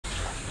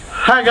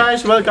Hi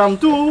guys, welcome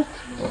to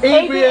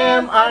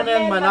ABM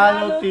Arnen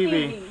Manalo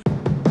TV.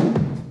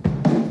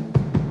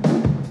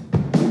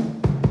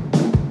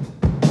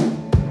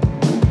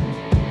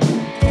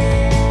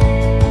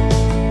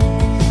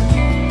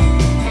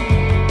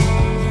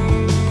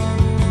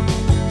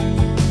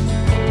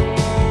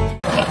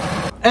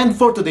 And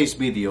for today's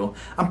video,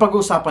 ang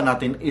pag-uusapan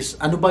natin is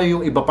ano ba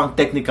yung iba pang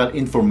technical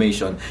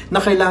information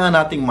na kailangan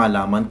nating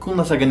malaman kung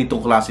nasa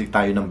ganitong klase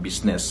tayo ng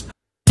business.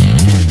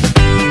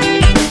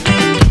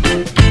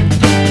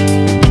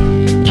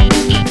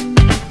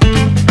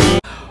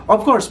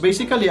 Of course,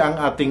 basically, ang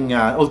ating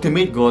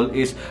ultimate goal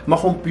is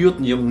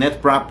makompute yung net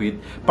profit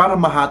para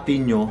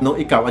mahati nyo nung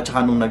ikaw at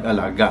saka nung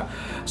nag-alaga.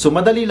 So,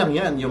 madali lang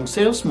yan. Yung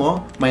sales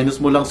mo, minus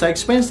mo lang sa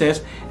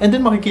expenses, and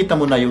then makikita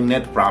mo na yung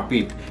net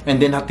profit.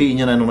 And then, hatiin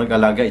nyo na nung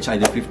nag-alaga. It's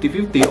either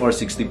 50-50 or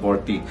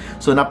 60-40.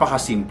 So,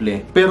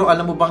 napaka-simple. Pero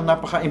alam mo bang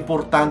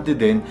napaka-importante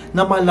din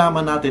na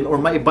malaman natin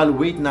or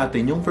ma-evaluate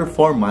natin yung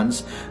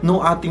performance ng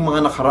ating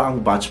mga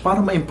nakaraang batch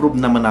para ma-improve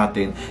naman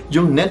natin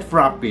yung net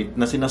profit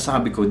na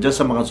sinasabi ko dyan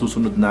sa mga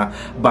susunod na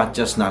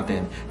batches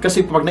natin.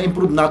 Kasi pag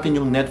na-improve natin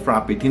yung net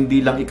profit, hindi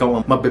lang ikaw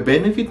ang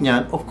mabe-benefit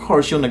niyan, of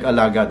course yung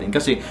nag-alaga din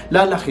kasi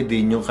lalaki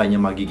din yung kanya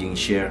magiging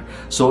share.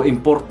 So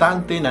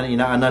importante na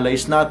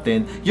ina-analyze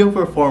natin yung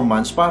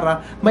performance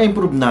para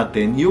ma-improve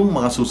natin yung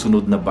mga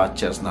susunod na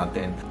batches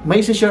natin.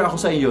 May isi-share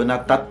ako sa iyo na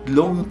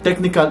tatlong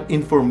technical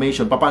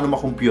information paano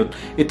ma-compute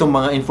itong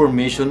mga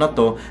information na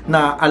to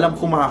na alam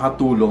ko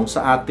makakatulong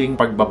sa ating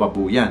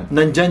pagbababuyan.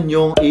 Nandyan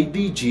yung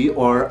ADG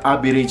or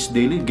average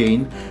daily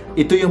gain.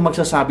 Ito yung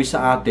magsasabi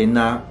sa atin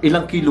na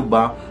ilang kilo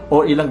ba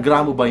o ilang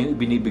gramo ba yung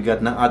ibinibigat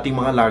ng ating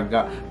mga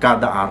alaga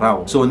kada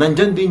araw. So,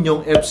 nandyan din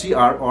yung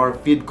FCR or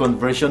Feed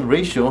Conversion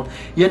Ratio.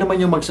 Yan naman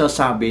yung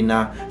magsasabi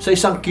na sa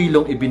isang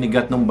kilong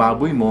ibinigat ng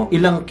baboy mo,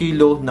 ilang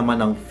kilo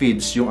naman ng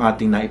feeds yung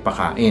ating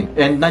naipakain.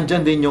 And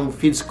nandyan din yung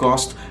feeds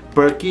cost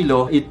per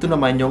kilo. Ito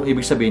naman yung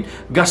ibig sabihin,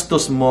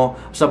 gastos mo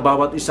sa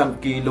bawat isang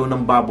kilo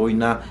ng baboy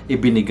na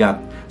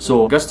ibinigat.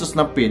 So, gastos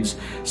ng feeds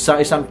sa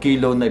isang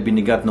kilo na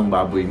ibinigat ng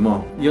baboy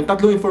mo. Yung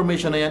tatlong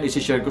information na yan,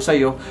 isi-share ko sa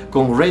iyo.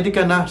 Kung ready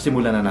ka na,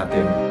 simulan na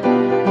natin.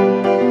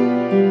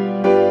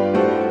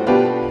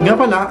 Nga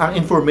pala, ang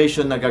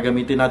information na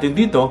gagamitin natin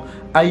dito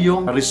ay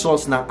yung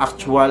results ng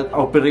actual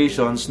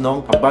operations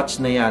ng batch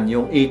na yan,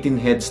 yung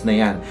 18 heads na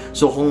yan.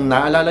 So kung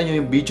naalala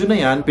nyo yung video na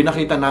yan,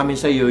 pinakita namin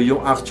sa iyo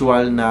yung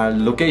actual na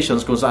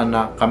locations kung saan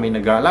na kami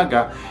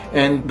nag-aalaga.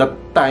 And that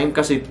time,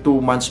 kasi 2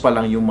 months pa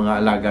lang yung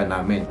mga alaga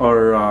namin.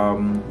 Or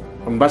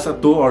basta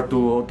 2 or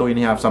 2.5,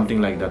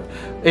 something like that.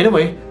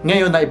 Anyway,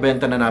 ngayon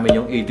naibenta na namin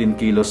yung 18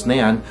 kilos na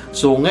yan.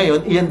 So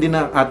ngayon, iyan din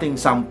ang ating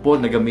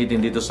sample na gamitin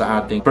dito sa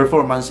ating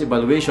performance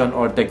evaluation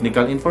or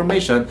technical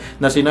information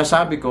na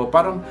sinasabi ko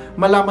para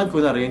malaman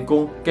ko na rin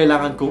kung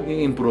kailangan kong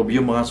i-improve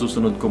yung mga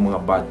susunod kong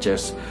mga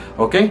batches.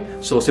 Okay?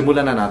 So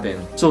simulan na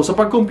natin. So sa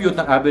pag-compute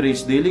ng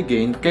average daily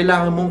gain,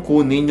 kailangan mong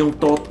kunin yung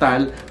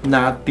total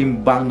na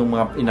timbang ng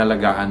mga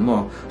inalagaan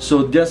mo.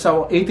 So dyan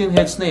sa 18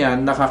 heads na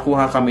yan,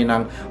 nakakuha kami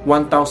ng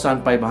 1,539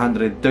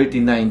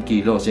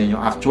 kilos. Yan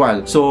yung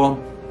actual. So,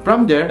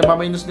 from there,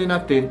 maminus din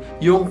natin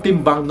yung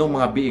timbang ng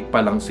mga biik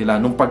pa lang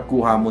sila nung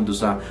pagkuha mo doon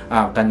sa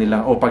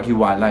kanilang o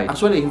paghiwalay.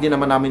 Actually, hindi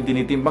naman namin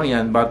tinitimbang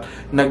yan but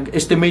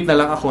nag-estimate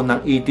na lang ako ng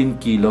 18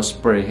 kilos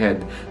per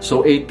head.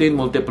 So, 18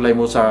 multiply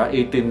mo sa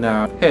 18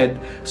 na head.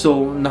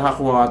 So,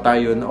 nakakuha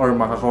tayo or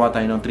makakuha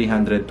tayo ng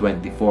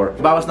 324.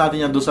 Bawas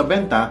natin yan doon sa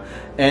benta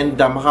and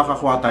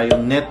makakakuha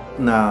tayo net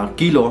na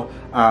kilo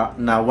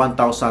na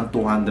 1,215.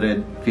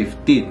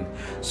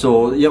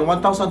 So, yung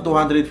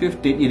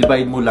 1,215,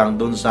 i-divide mo lang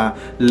doon sa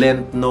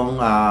length ng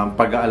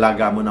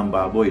pag-aalaga mo ng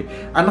baboy.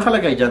 Ang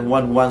nakalagay dyan,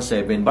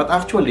 117. But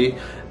actually,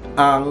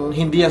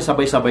 hindi yan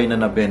sabay-sabay na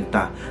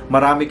nabenta.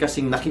 Marami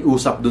kasing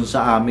nakiusap doon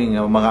sa aming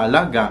mga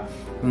alaga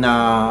na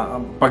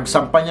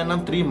pagsampa niya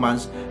ng 3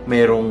 months,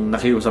 mayroong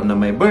nakiusap na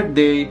may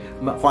birthday,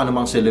 kung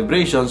anumang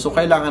celebration, so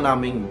kailangan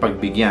naming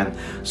pagbigyan.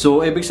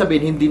 So, ibig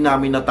sabihin, hindi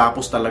namin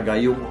natapos talaga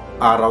yung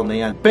araw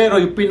na yan. Pero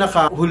yung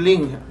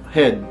pinakahuling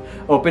head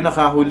o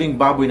pinakahuling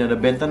baboy na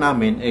nabenta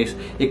namin is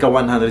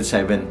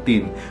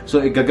ika-117.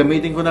 So,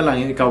 gagamitin ko na lang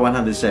yung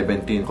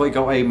ika-117. Kung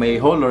ikaw ay may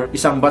hauler,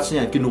 isang batch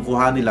niyan,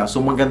 kinukuha nila. So,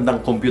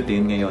 magandang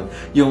computin ngayon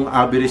yung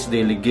average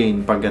daily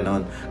gain pag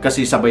ganon.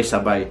 Kasi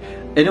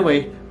sabay-sabay.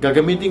 Anyway,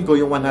 gagamitin ko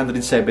yung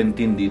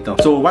 117 dito.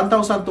 So,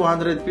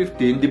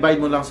 1,215, divide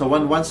mo lang sa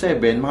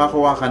 117,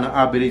 makakuha ka ng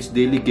average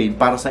daily gain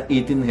para sa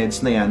 18 heads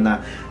na yan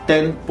na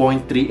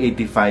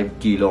 10.385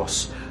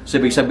 kilos. So,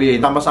 ibig sabihin,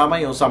 tama-sama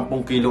yung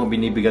 10 kilo ang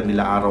binibigat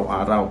nila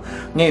araw-araw.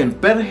 Ngayon,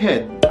 per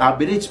head,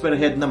 average per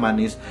head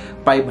naman is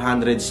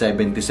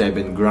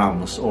 577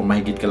 grams o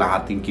mahigit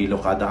kalahating kilo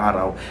kada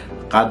araw,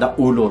 kada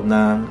ulo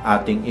ng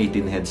ating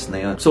 18 heads na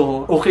yon.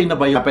 So, okay na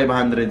ba yung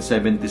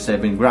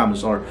 577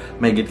 grams or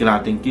mahigit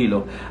kalahating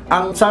kilo?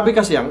 Ang sabi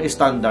kasi, ang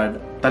standard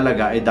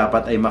talaga ay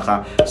dapat ay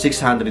maka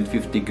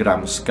 650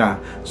 grams ka.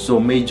 So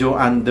medyo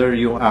under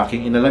yung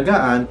aking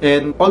inalagaan,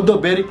 and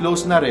although very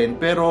close na rin,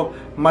 pero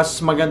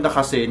mas maganda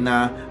kasi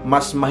na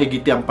mas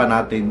mahigitian pa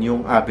natin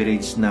yung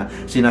average na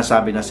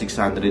sinasabi na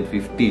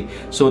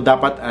 650. So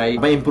dapat ay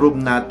ma-improve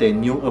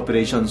natin yung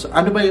operations.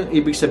 Ano ba yung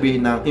ibig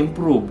sabihin ng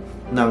improve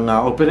ng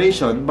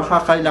operation?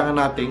 Baka kailangan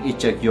nating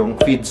i-check yung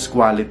feeds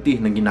quality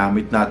na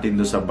ginamit natin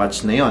do sa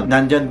batch na yon.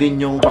 Nandyan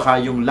din yung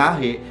baka yung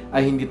lahi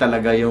ay hindi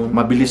talaga yung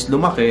mabilis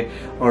lumaki,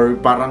 or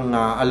parang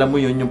alam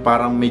mo yun, yung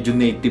parang medyo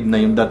native na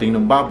yung dating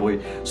ng baboy.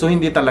 So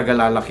hindi talaga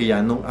lalaki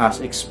yan nung as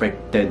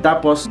expected.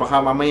 Tapos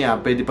baka mamaya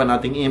pwede pa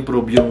nating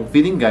i-improve yung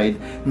feeding guide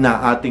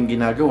na ating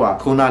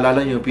ginagawa. Kung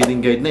naalala nyo yung feeding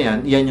guide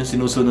na yan yung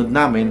sinusunod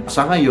namin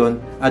sa ngayon,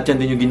 at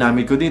yan din yung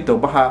ginamit ko dito.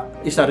 Baka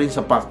isa rin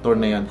sa factor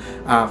na yan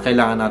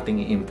kailangan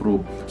nating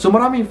i-improve. So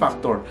maraming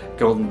factor.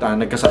 Kung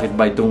nagkasakit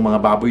ba itong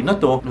mga baboy na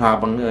to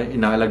habang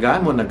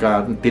inaalagaan mo,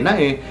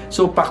 nagkatinae,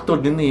 so factor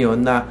din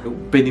yun na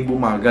pwedeng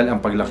bumagal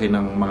ang paglaki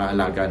ng mga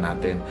alaga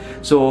natin.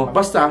 So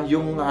basta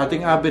yung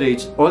ating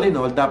average all in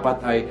all dapat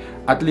ay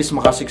at least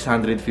maka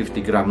 650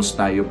 grams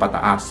tayo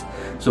pataas.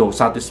 So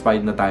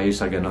satisfied na tayo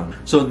sa ganon.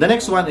 So the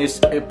next one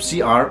is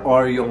FCR,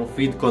 or yung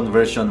feed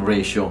conversion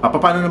ratio.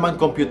 Paano naman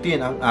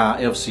computin ang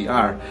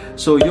FCR?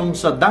 So yung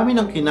sa dami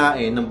ng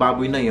kinain ng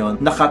baboy na yon,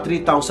 naka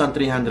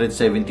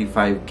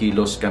 3,375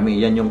 kilos kami.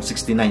 Yan yung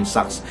 69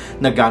 sacks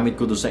na gamit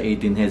ko do sa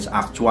 18 heads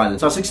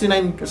actual. Sa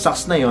 69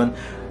 sacks na yon,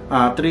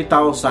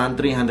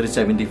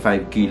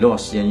 3,375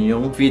 kilos. Yan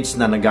yung feeds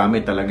na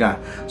nagamit talaga.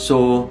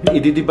 So,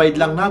 i-divide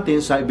lang natin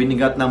sa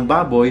ibinigat ng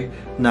baboy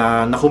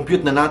na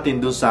na-compute na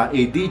natin doon sa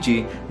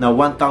ADG na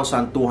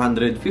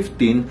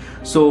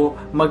 1,215. So,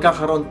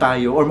 magkakaroon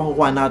tayo or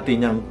makukuha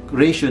natin yung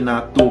ratio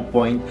na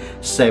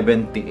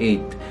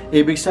 2.78.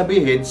 Ibig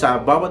sabihin, sa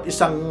bawat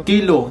isang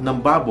kilo ng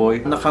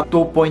baboy, naka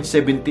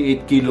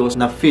 2.78 kilos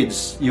na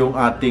feeds yung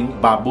ating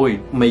baboy.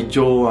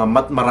 Medyo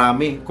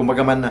marami.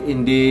 Kumbaga man,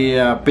 hindi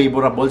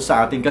favorable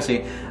sa atin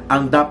kasi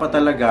ang dapat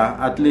talaga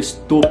at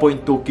least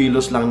 2.2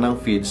 kilos lang ng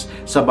feeds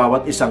sa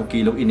bawat isang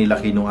kilong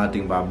inilaki ng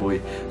ating baboy.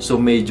 So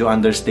medyo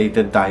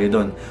understated tayo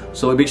doon.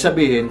 So ibig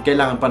sabihin,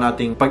 kailangan pa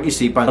nating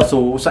pag-isipan.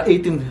 So sa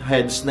 18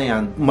 heads na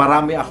yan,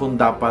 marami akong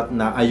dapat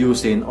na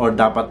ayusin or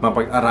dapat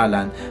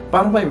mapag-aralan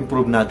para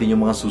ma-improve natin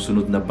yung mga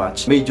susunod na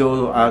batch.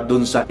 Medyo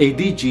doon sa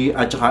ADG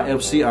at saka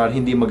FCR,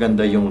 hindi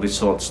maganda yung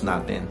results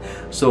natin.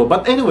 So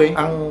but anyway,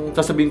 ang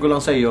sasabihin ko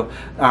lang sa iyo,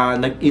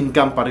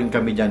 nag-income pa rin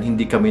kami dyan,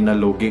 hindi kami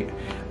nalugi.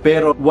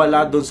 Pero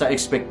wala doon sa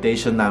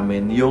expectation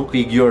namin yung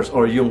figures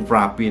or yung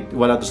profit.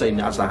 Wala doon sa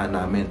inaasahan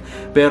namin.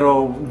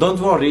 Pero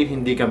don't worry,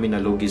 hindi kami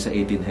nalugi sa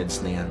 18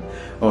 heads na yan.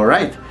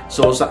 Alright.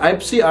 So sa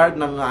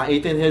FCR ng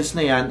 18 heads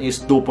na yan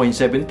is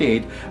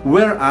 2.78,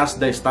 whereas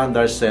the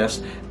standard says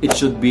it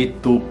should be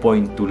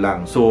 2.2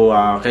 lang. So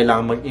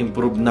kailangan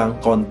mag-improve ng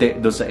konti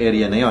doon sa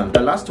area na yon.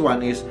 The last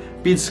one is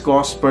feeds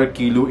cost per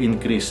kilo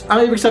increase.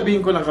 Ang ibig sabihin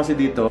ko lang kasi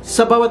dito,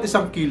 sa bawat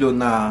isang kilo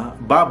na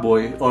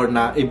baboy or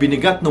na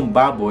ibinigat ng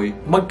baboy,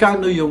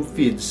 magkano yung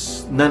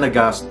feeds na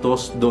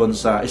nagastos doon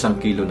sa isang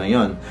kilo na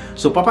yon.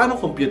 So paano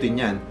computein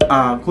yan?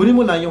 Kunin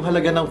mo na yung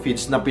halaga ng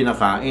feeds na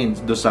pinakain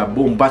doon sa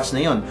buong batch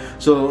na yon.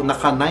 So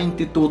naka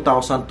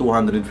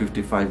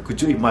 92,255. Could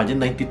you imagine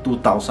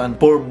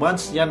 92,000? 4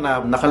 months yan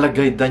na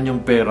nakalagay dan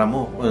yung pera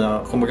mo.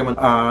 Kumbaga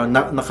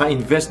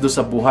naka-invest doon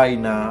sa buhay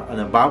na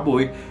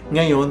baboy.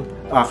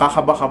 Ngayon,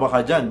 kakaba-kaba ka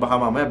dyan. Baka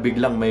mamaya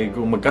biglang may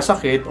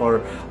magkasakit or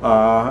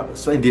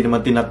hindi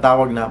naman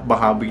tinatawag na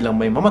baka biglang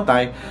may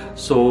mamatay.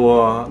 So,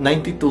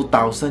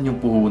 92,000 yung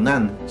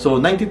puhunan. So,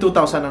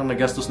 92,000 ang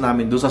nagastos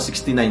namin doon sa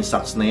 69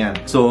 sacks na yan.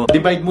 So,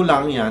 divide mo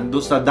lang yan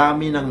doon sa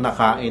dami ng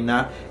nakain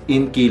na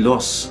in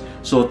kilos.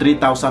 So,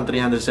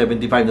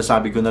 3,375 na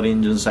sabi ko na rin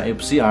dun sa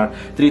FCR,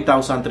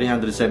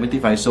 3,375.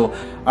 So,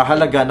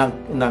 halaga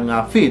ng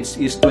feeds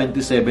is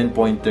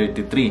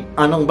 27.33.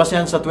 Anong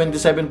basehan sa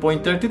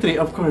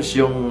 27.33? Of course,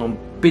 yung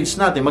feeds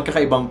natin,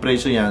 magkakaibang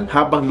presyo yan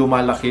habang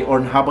lumalaki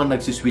or habang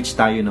nagsiswitch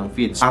tayo ng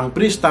feeds. Ang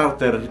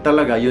pre-starter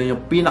talaga, yun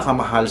yung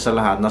pinakamahal sa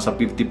lahat. Nasa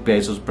 50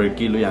 pesos per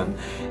kilo yan.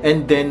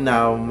 And then,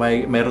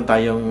 meron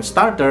tayong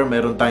starter,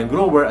 meron tayong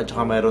grower, at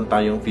saka meron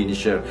tayong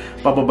finisher.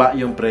 Pababa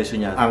yung presyo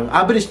niya. Ang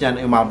average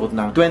niyan ay umabot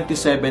ng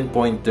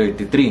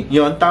 27.33.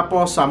 Yun,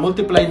 tapos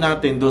multiply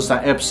natin doon sa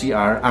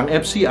FCR. Ang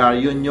FCR,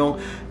 yun yung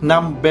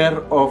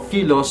number of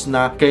kilos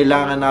na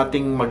kailangan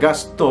nating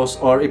magastos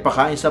or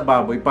ipakain sa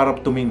baboy para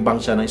tumimbang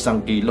siya ng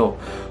 1 kilo.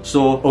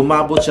 So,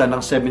 umabot siya ng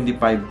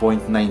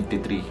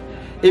 75.93.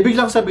 Ibig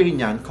lang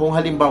sabihin yan, kung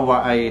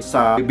halimbawa ay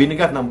sa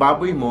binigat ng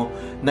baboy mo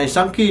na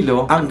 1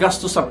 kilo, ang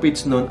gasto sa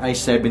feeds nun ay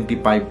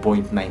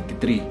 75.93.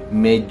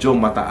 Medyo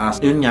mataas.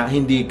 Yun nga,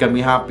 hindi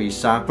kami happy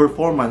sa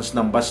performance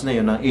ng batch na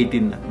yun, ng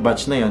 18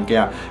 batch na yun.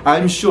 Kaya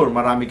I'm sure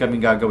marami kaming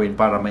gagawin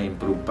para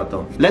ma-improve pa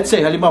to. Let's say,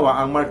 halimbawa,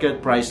 ang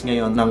market price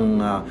ngayon ng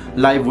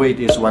live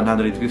weight is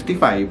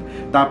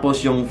 155.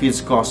 Tapos yung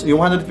feeds cost,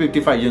 yung 155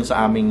 yun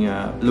sa aming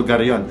lugar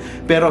yon.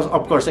 Pero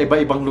of course, sa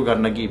iba-ibang lugar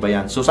nag-iiba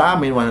yan. So sa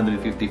amin,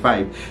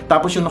 155.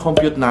 Tapos Tapos yung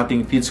na-compute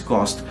nating feeds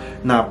cost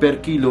na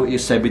per kilo is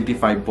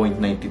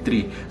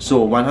 75.93.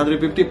 So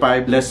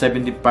 155 less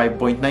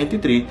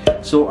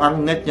 75.93, so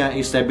ang net niya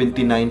is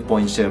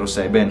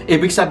 79.07.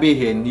 Ibig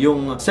sabihin,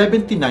 yung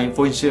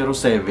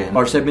 79.07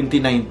 or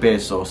 79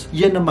 pesos,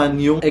 yan naman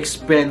yung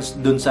expense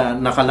dun sa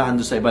nakalaan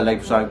dun sa iba.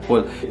 Like for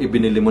example,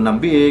 ibinili mo ng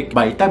BIIK,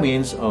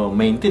 vitamins, o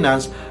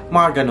maintenance,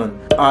 mga ganun.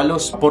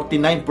 Alos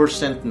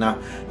 49% na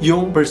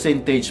yung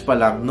percentage pa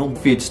lang nung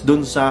feeds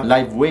dun sa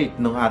live weight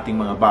ng ating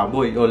mga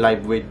baboy o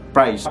live weight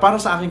price. Para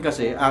sa akin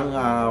kasi, ang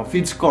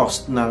feeds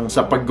cost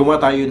sa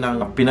paggawa tayo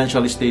ng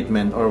financial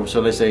statement or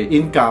so let's say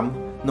income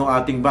ng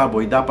ating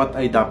baboy, dapat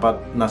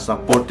nasa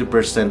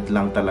 40%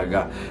 lang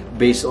talaga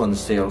based on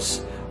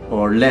sales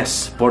or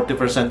less,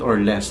 40% or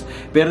less.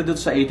 Pero dito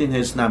sa 18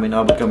 heads namin,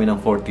 abot kami ng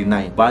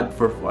 49.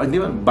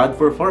 Bad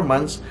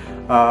performance.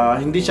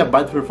 Hindi siya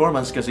bad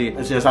performance kasi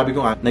sinasabi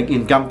ko nga,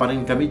 nag-income pa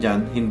rin kami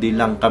dyan, hindi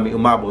lang kami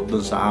umabot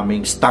dun sa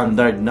aming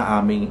standard na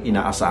aming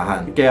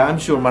inaasahan. Kaya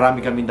I'm sure marami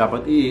kami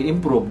dapat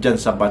i-improve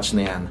dyan sa batch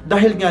na yan.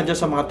 Dahil nga dyan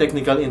sa mga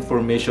technical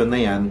information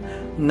na yan,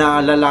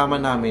 nalalaman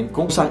namin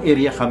kung saan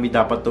area kami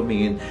dapat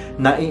tumingin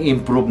na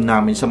i-improve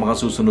namin sa mga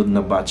susunod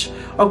na batch.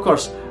 Of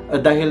course,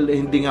 dahil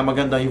hindi nga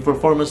maganda yung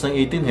performance ng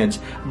 18 heads,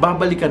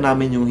 babalikan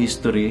namin yung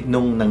history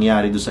nung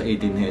nangyari doon sa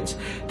 18 heads.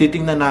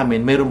 Titingnan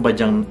namin, meron ba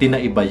diyang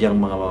tinaiba yung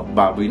mga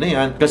baboy na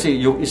yan? Kasi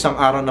yung isang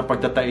araw na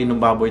pagtatain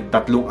ng baboy,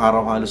 3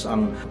 araw halos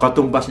ang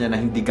katumbas niya na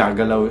hindi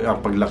gagalaw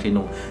ang paglaki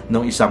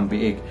ng isang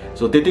biik.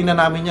 So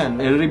titingnan namin yan.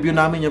 I-review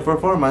namin yung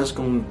performance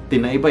kung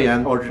tinaiba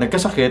yan or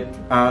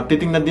nagkasakit.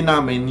 Titingnan din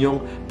namin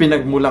yung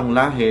pinagmulang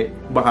lahi,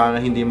 baka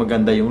hindi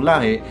maganda yung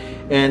lahi,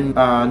 and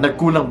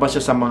nagkulang ba siya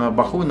sa mga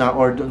bakuna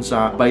or doon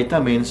sa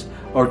vitamins,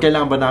 or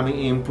kailangan ba namin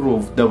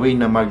i-improve the way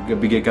na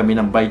magbigay kami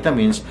ng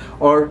vitamins,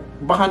 or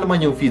baka naman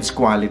yung feeds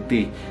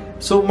quality.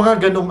 So,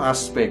 mga ganong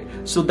aspect.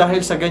 So,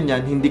 dahil sa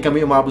ganyan, hindi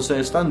kami umabot sa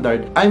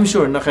standard, I'm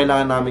sure na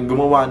kailangan namin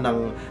gumawa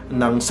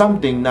ng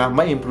something na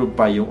ma-improve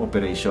pa yung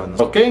operations.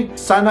 Okay?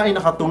 Sana ay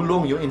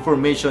nakatulong yung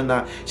information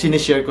na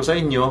sinishare ko sa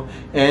inyo,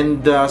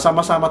 and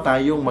sama-sama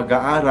tayong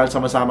mag-aaral,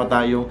 sama-sama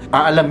tayong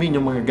aalamin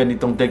yung mga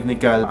ganitong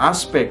technical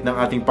aspect ng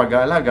ating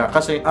pag-aalaga,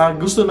 kasi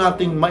gusto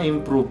nating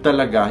ma-improve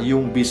talaga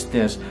yung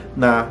business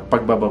na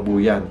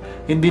pagbababuyan.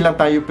 Hindi lang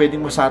tayo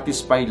pwedeng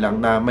masatisfy lang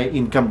na may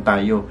income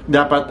tayo.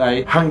 Dapat ay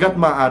hanggat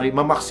maaari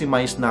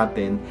ma-maximize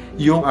natin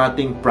yung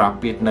ating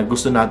profit na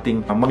gusto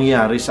nating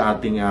mangyari sa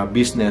ating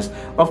business.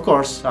 Of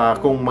course,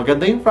 kung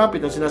maganda yung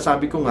profit, ang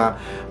sinasabi ko nga,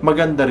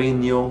 maganda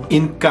rin yung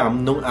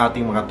income ng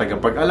ating mga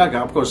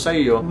tagapag-alaga. Of course, sa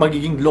iyo,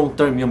 magiging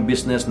long-term yung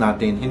business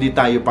natin. Hindi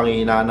tayo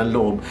panghihinaan ng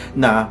loob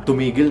na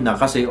tumigil na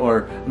kasi,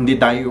 or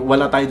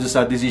wala tayo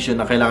sa decision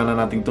na kailangan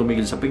na nating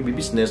tumigil sa piggy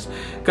business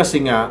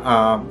kasi nga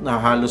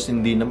halos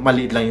hindi na,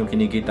 maliit lang yung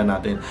kinikita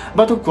natin.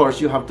 But of course,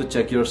 you have to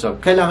check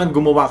yourself. Kailangan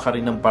gumawa ka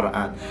rin ng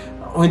paraan.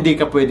 O hindi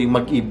ka pwedeng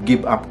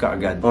mag-give up ka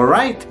agad.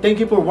 Alright? Thank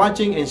you for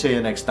watching and see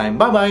you next time.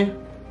 Bye-bye!